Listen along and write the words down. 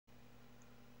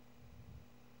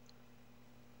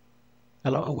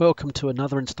Hello and welcome to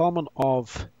another installment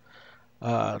of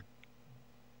uh,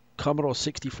 Commodore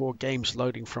 64 games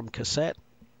loading from cassette.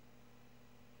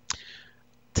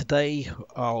 Today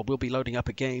we'll be loading up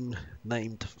a game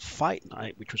named Fight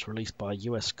Night, which was released by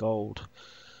US Gold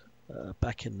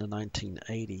back in the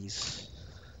 1980s,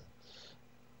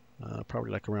 probably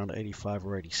like around 85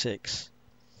 or 86.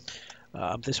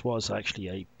 This was actually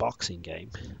a boxing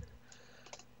game.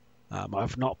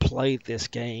 I've not played this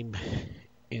game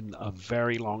in a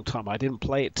very long time. I didn't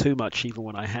play it too much even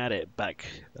when I had it back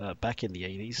in the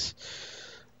 80s,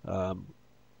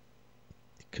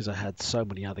 because I had so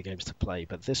many other games to play.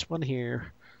 But this one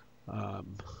here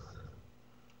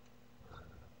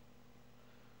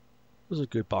was a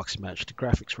good boxing match. The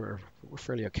graphics were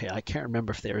fairly okay. I can't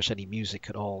remember if there was any music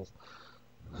at all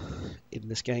in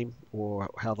this game or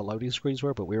how the loading screens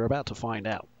were, but we're about to find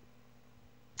out.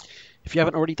 If you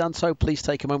haven't already done so, please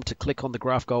take a moment to click on the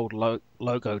Graph Gold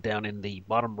logo down in the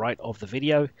bottom right of the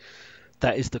video.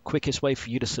 That is the quickest way for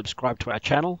you to subscribe to our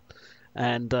channel.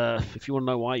 And if you want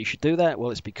to know why you should do that, well,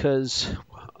 it's because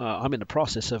I'm in the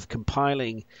process of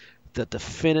compiling the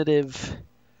definitive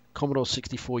Commodore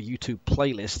 64 YouTube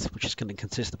playlist, which is going to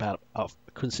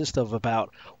consist of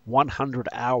about 100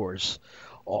 hours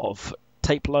of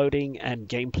tape loading and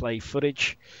gameplay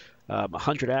footage.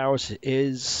 100 hours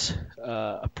is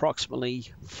approximately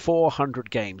 400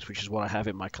 games, which is what I have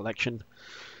in my collection.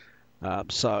 We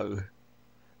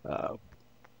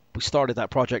started that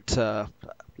project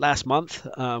last month.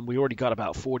 We already got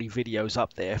about 40 videos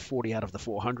up there, 40 out of the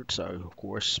 400. So, of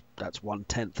course, that's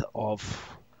 1/10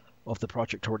 of the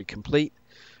project already complete.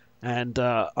 And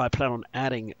I plan on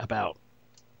adding about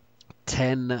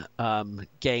 10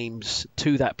 games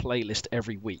to that playlist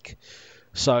every week.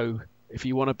 So if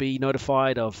you want to be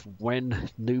notified of when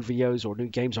new videos or new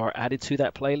games are added to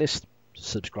that playlist,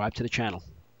 subscribe to the channel.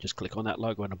 Just click on that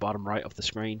logo in the bottom right of the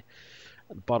screen,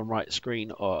 bottom right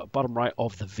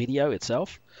of the video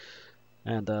itself,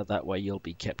 and that way you'll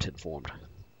be kept informed.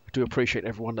 I do appreciate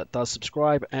everyone that does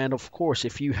subscribe, and of course,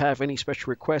 if you have any special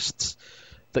requests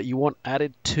that you want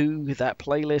added to that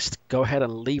playlist, go ahead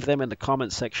and leave them in the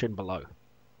comment section below.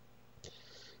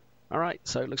 All right,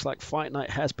 so it looks like Fight Night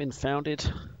has been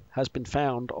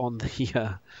found on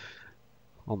the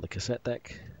cassette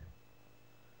deck.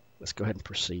 Let's go ahead and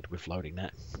proceed with loading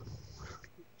that.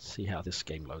 See how this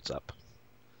game loads up.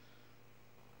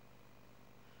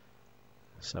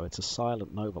 So it's a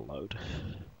silent overload.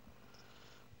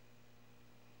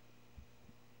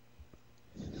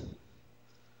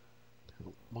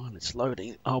 While it's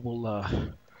loading, I will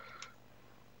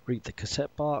read the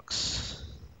cassette box.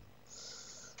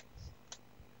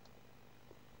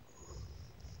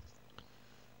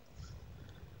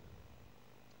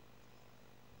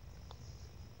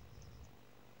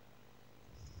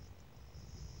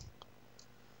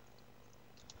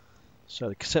 So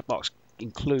the cassette box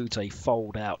includes a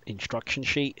fold-out instruction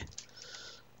sheet.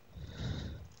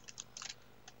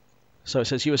 So it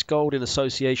says US Gold in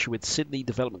association with Sydney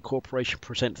Development Corporation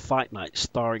present Fight Night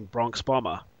starring Bronx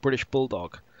Bomber, British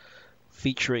Bulldog,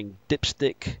 featuring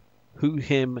Dipstick, Who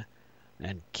Him,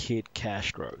 and Kid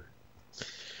Castro.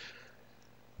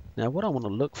 Now what I want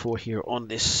to look for here on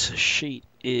this sheet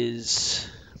is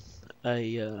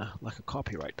like a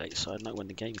copyright date, so I know when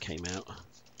the game came out.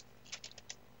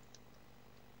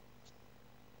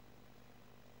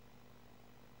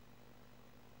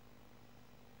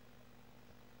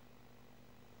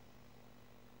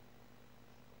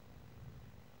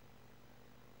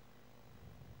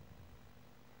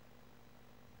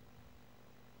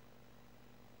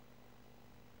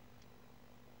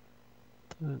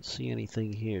 I don't see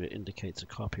anything here that indicates a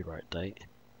copyright date.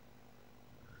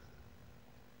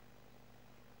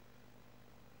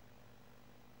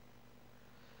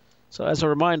 So as a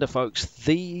reminder, folks,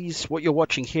 what you're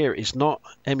watching here is not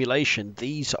emulation.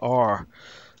 These are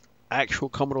actual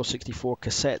Commodore 64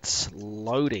 cassettes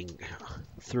loading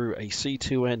through a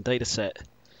C2N dataset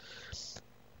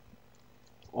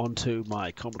onto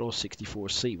my Commodore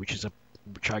 64C,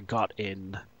 which I got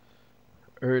in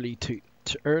early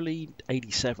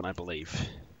 87, I believe.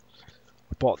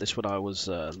 I bought this when I was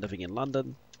living in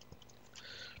London.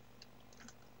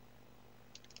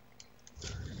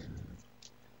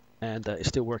 And it's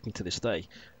still working to this day.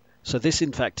 So this,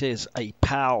 in fact, is a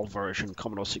PAL version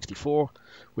Commodore 64,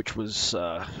 which was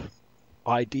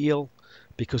ideal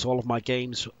because all of my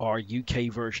games are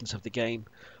UK versions of the game.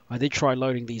 I did try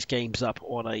loading these games up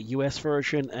on a US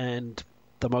version, and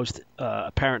the most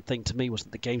apparent thing to me was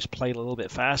that the games played a little bit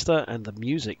faster and the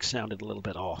music sounded a little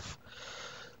bit off.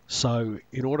 So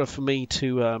in order for me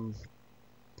to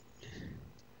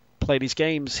play these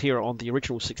games here on the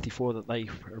original 64 that they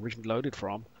originally loaded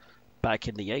from back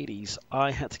in the 80s,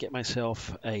 I had to get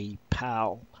myself a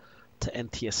PAL to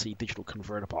NTSC digital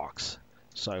converter box.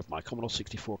 So my Commodore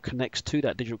 64 connects to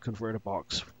that digital converter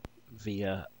box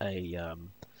via a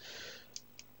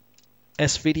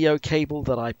S-video cable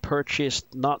that I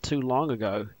purchased not too long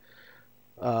ago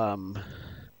from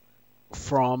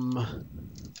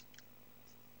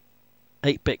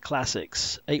 8-Bit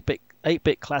Classics,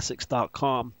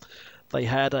 8bitclassics.com. They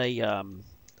had an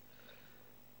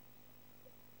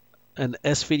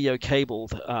S-video cable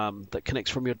that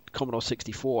connects from your Commodore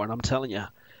 64, and I'm telling you,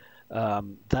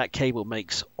 that cable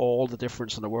makes all the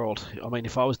difference in the world. I mean,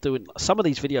 if I was doing some of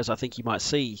these videos, I think you might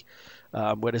see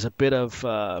where there's a bit of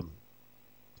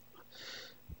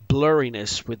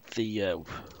blurriness with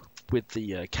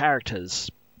the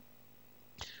characters.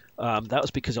 That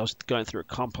was because I was going through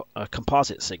a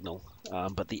composite signal,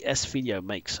 but the S-video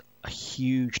makes a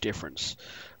huge difference.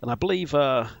 And I believe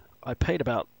I paid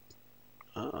about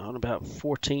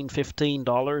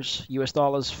 $14-15 US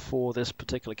dollars for this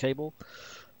particular cable.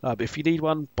 But if you need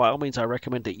one, by all means, I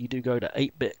recommend that you do go to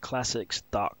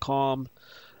 8bitclassics.com.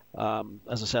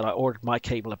 As I said, I ordered my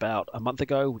cable about a month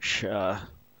ago, which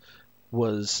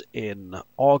was in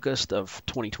August of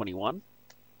 2021.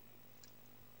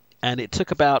 And it took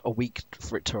about a week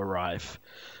for it to arrive.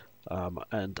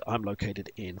 And I'm located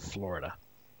in Florida,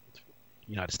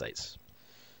 United States.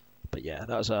 But yeah,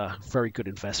 that was a very good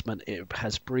investment. It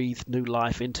has breathed new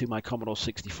life into my Commodore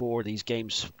 64. These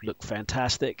games look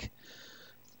fantastic.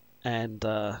 And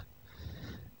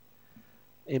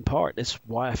in part, it's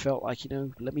why I felt like,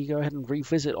 let me go ahead and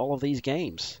revisit all of these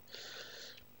games.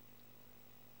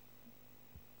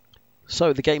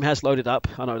 So the game has loaded up.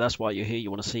 I know that's why you're here. You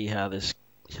want to see how this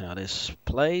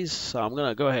plays. So I'm going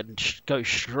to go ahead and go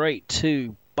straight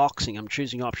to boxing. I'm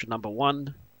choosing option number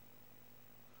 1.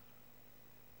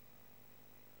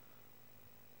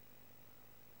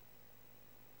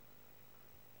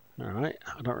 Alright,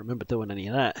 I don't remember doing any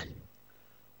of that.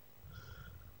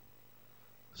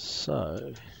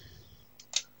 So,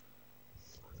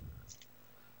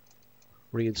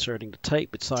 reinserting the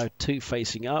tape with side 2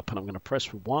 facing up, and I'm going to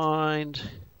press rewind.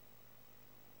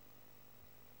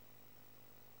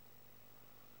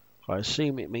 I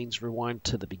assume it means rewind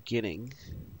to the beginning.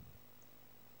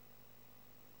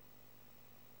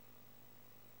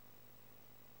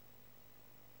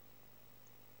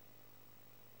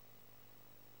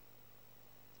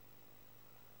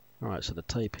 Alright, so the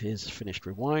tape is finished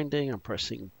rewinding. I'm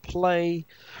pressing play,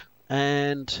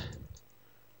 and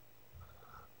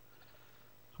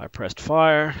I pressed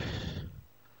fire.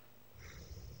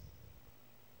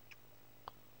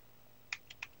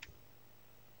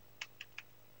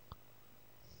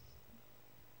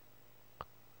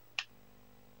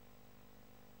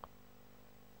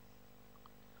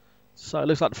 So it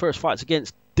looks like the first fight's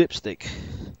against Dipstick.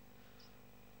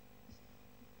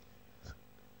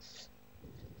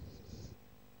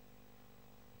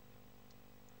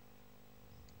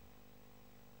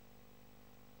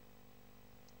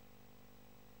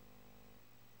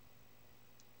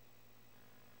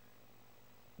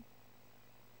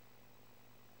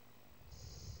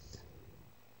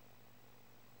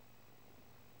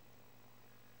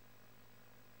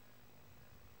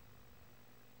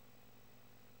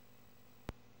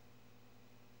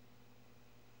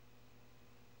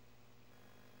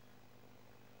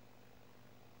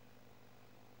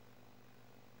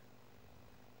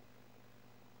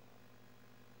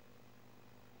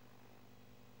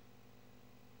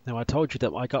 Now I told you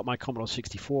that I got my Commodore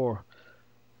 64,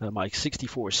 my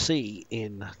 64C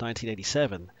in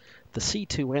 1987. The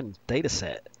C2N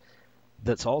dataset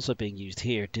that's also being used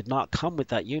here did not come with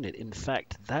that unit. In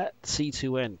fact, that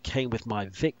C2N came with my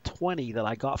VIC-20 that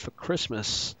I got for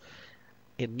Christmas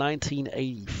in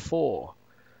 1984.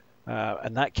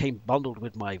 And that came bundled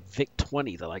with my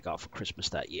VIC-20 that I got for Christmas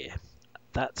that year.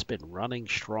 That's been running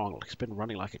strong. It's been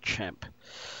running like a champ.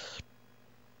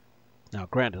 Now,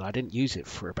 granted, I didn't use it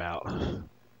for about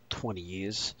 20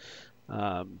 years.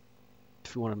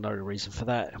 If you want to know the reason for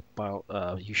that, well,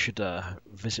 you should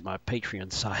visit my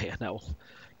Patreon site, and that will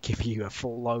give you a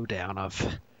full lowdown of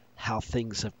how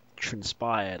things have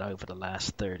transpired over the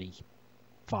last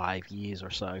 35 years or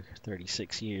so,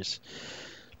 36 years.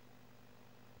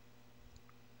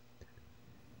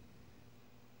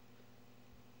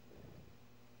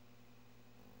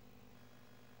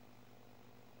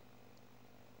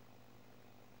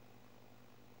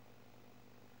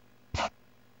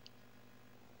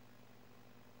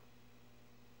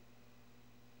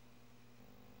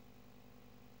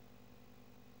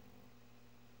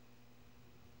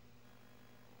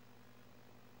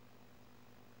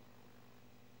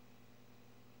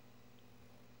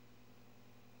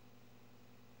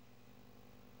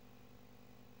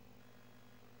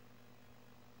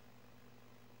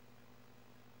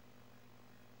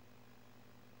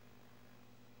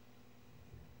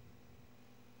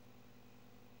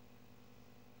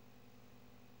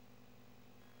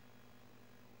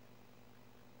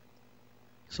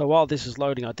 So while this is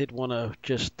loading, I did want to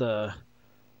just let...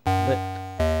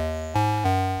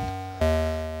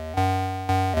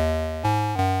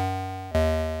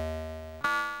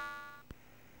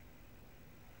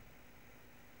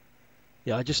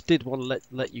 Yeah, I just did want to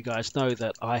let you guys know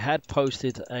that I had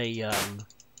posted a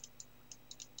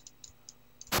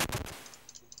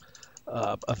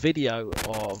video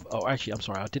of, oh actually I'm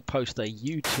sorry, I did post a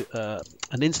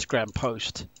an Instagram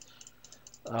post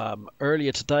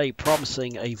earlier today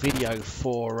promising a video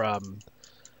for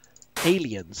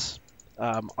Aliens.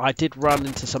 I did run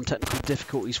into some technical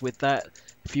difficulties with that.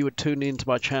 If you would tune into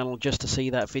my channel just to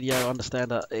see that video, understand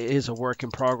that it is a work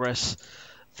in progress.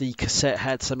 The cassette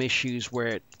had some issues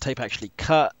where the tape actually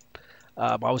cut.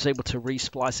 I was able to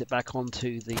re-splice it back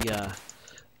onto the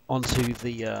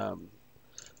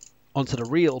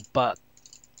reel, but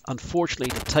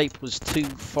unfortunately the tape was too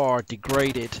far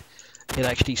degraded. It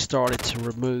actually started to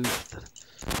remove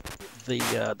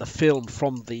the film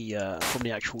from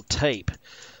the actual tape.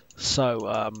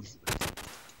 So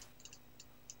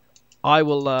I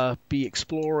will be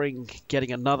exploring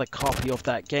getting another copy of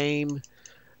that game,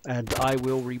 and I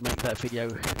will remake that video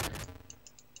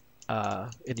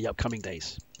in the upcoming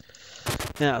days.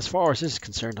 Now, as far as this is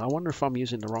concerned, I wonder if I'm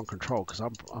using the wrong control, because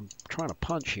I'm trying to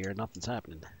punch here and nothing's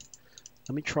happening.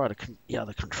 Let me try the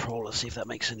controller, see if that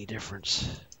makes any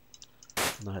difference.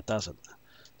 No, it doesn't.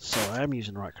 So I am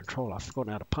using the right controller. I've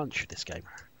forgotten how to punch this game.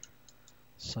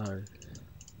 So,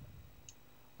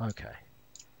 okay.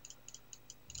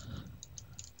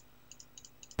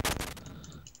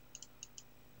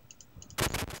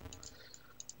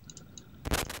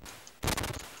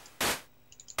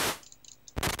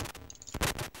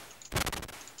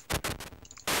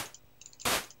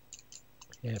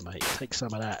 Yeah, mate, take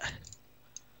some of that.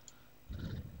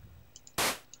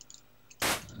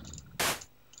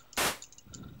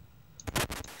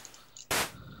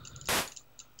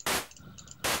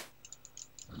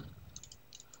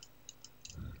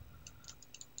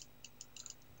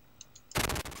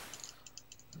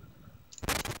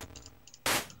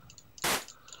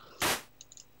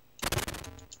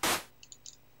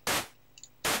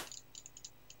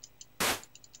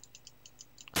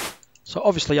 So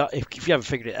obviously, if you haven't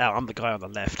figured it out, I'm the guy on the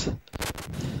left. It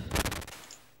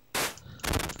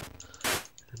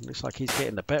looks like he's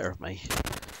getting the better of me.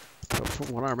 But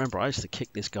from what I remember, I used to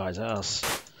kick this guy's ass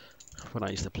when I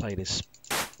used to play this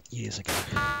years ago.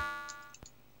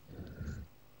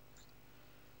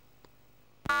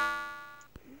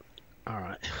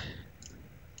 Alright.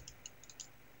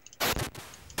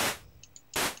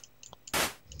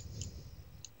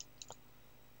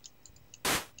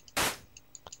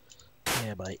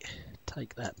 Yeah, mate.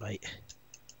 Take that, mate.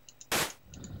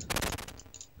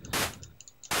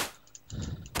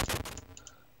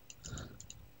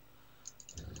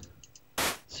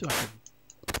 So I can...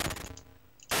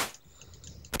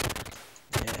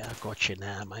 Yeah, I've got you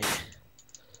now, mate.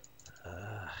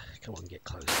 Come on, get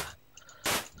closer.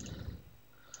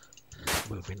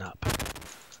 Moving up.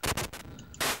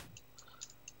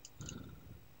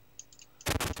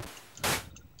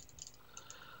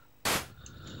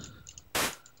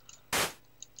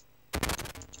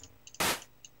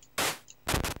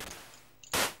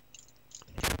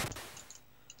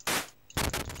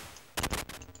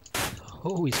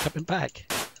 Oh, he's coming back.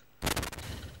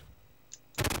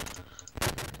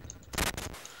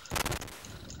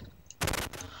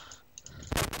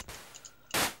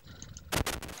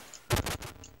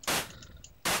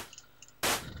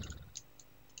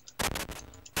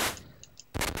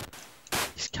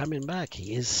 He's coming back,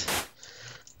 he is.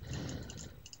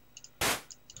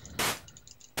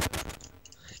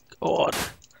 God,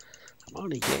 I'm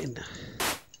only getting...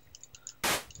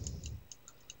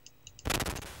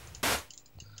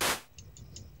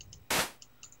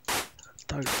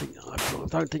 I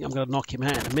don't think I'm going to knock him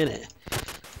out in a minute.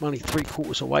 I'm only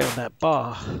 3/4 away on that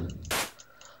bar.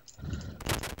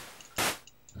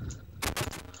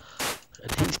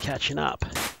 And he's catching up.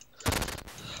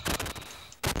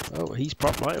 Oh, he's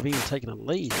probably might have even taken a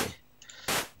lead.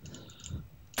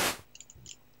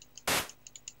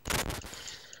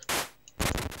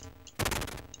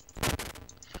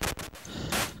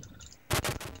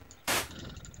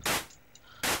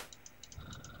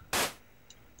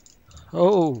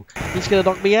 Oh, he's going to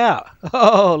knock me out.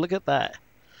 Oh, look at that.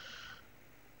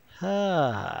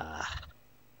 Ah.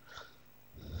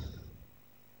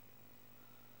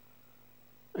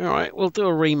 Alright, we'll do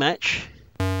a rematch.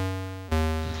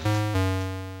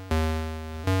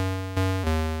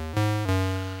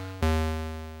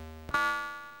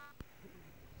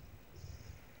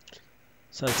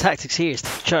 So the tactics here is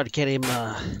to try to get him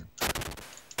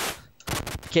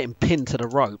getting pinned to the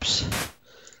ropes.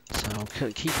 So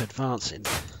I'll keep advancing.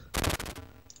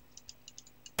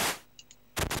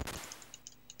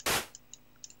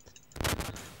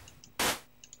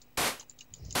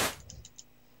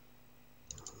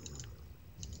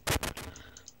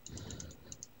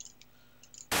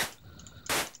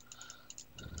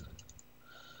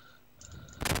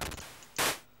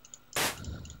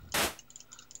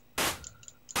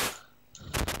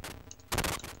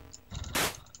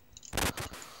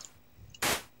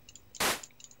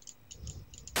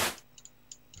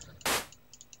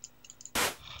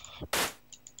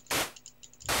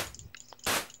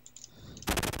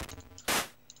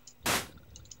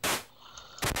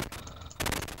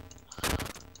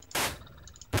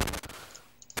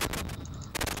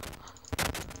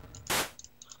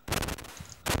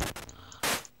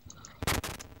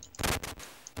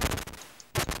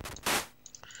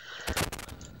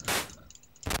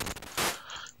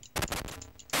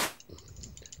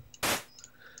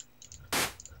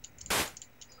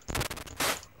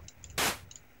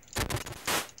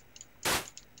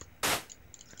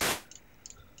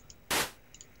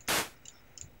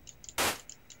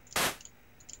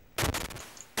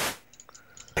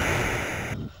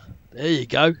 There you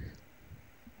go.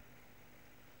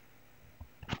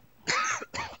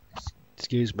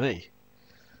 Excuse me.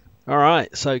 All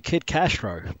right, so Kid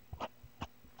Castro.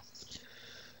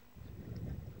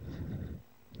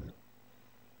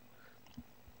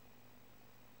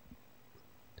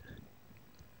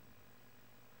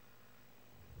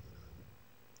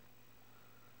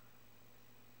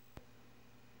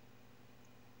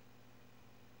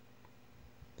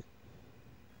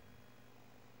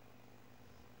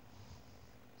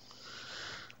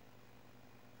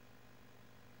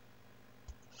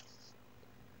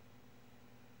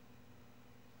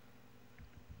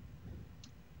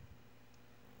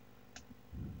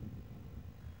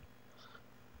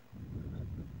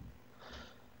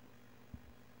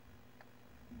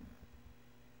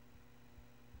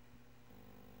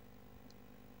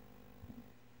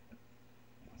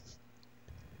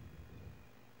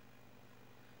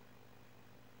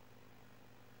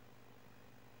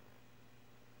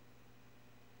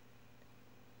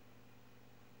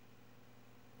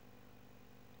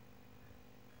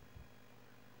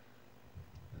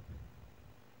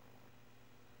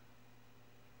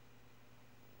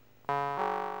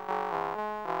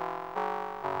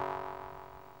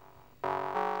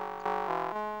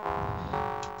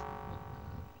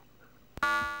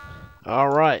 All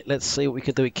right, let's see what we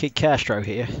can do with Kid Castro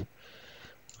here.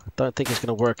 I don't think it's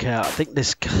going to work out. I think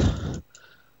this...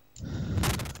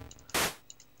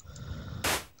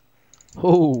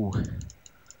 Oh.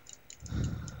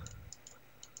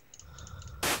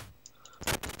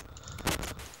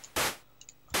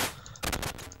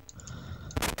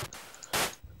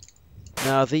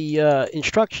 Now the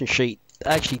instruction sheet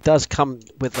actually does come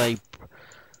with a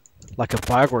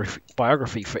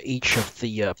biography for each of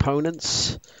the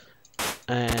opponents,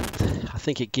 and I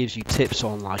think it gives you tips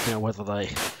on whether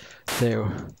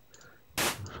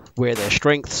where their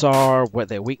strengths are, what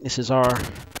their weaknesses are.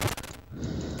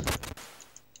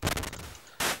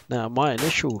 Now my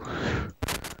initial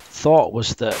thought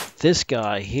was that this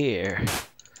guy here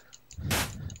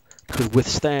could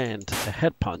withstand a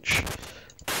head punch,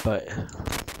 but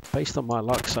based on my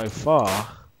luck so far,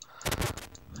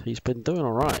 he's been doing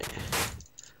all right.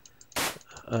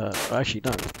 Actually,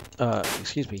 no.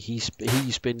 Excuse me. He's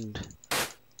been.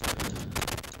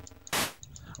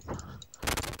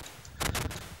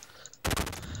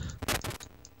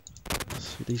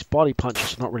 So these body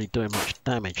punches are not really doing much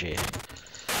damage here.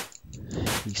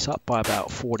 He's up by about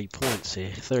 40 points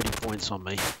here. 30 points on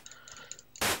me.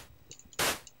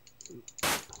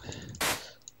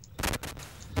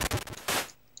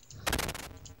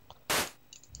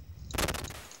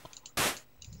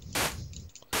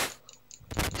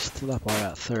 Still up by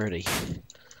about 30.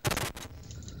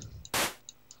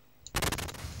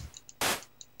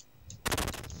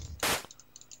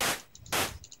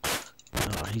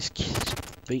 Oh, he's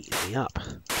beating me up.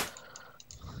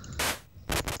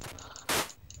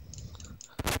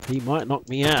 He might knock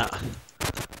me out.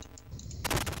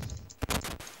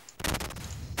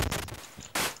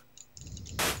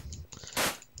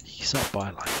 He's up by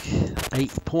like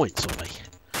 8 points on me.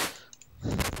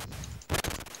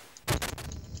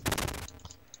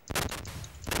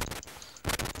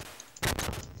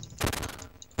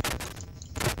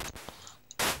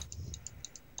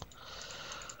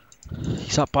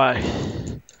 He's up by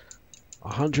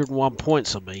 101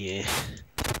 points on me here.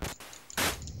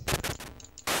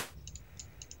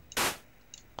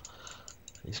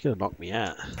 He's going to knock me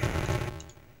out.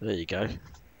 There you go.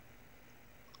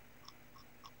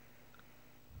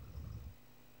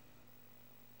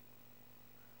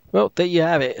 Well, there you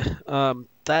have it.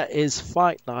 That is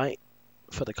Fight Night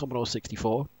for the Commodore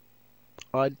 64.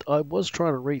 I was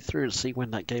trying to read through to see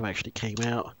when that game actually came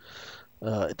out.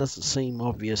 It doesn't seem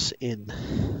obvious in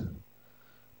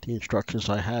the instructions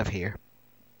I have here.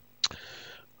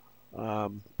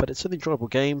 But it's an enjoyable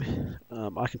game.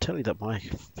 I can tell you that my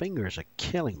fingers are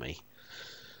killing me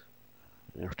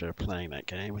after playing that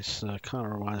game. It kind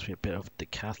of reminds me a bit of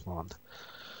Decathlon.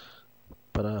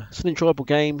 But it's an enjoyable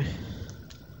game.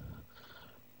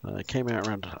 It came out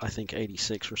around, I think,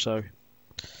 86 or so.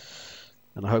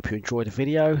 And I hope you enjoyed the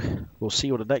video. We'll see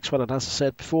you on the next one. And as I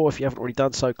said before, if you haven't already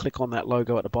done so, click on that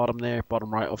logo at the bottom there, bottom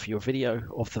right of the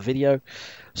video,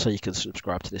 so you can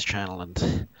subscribe to this channel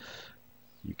and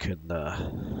you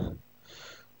can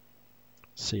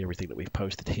see everything that we've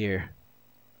posted here,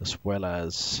 as well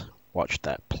as watch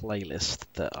that playlist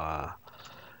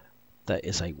that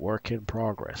is a work in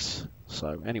progress.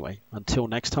 So anyway, until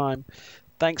next time,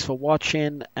 thanks for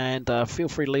watching, and feel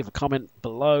free to leave a comment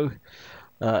below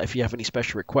if you have any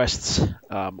special requests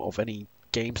of any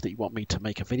games that you want me to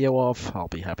make a video of. I'll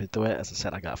be happy to do it. As I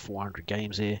said, I got 400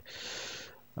 games here.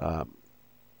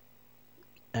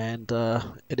 And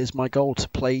it is my goal to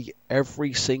play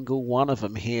every single one of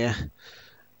them here.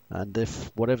 And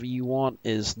if whatever you want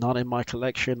is not in my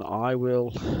collection, I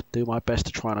will do my best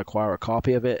to try and acquire a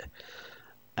copy of it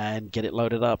and get it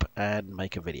loaded up and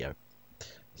make a video.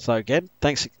 So again,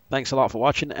 thanks a lot for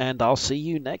watching, and I'll see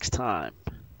you next time.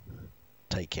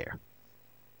 Take care.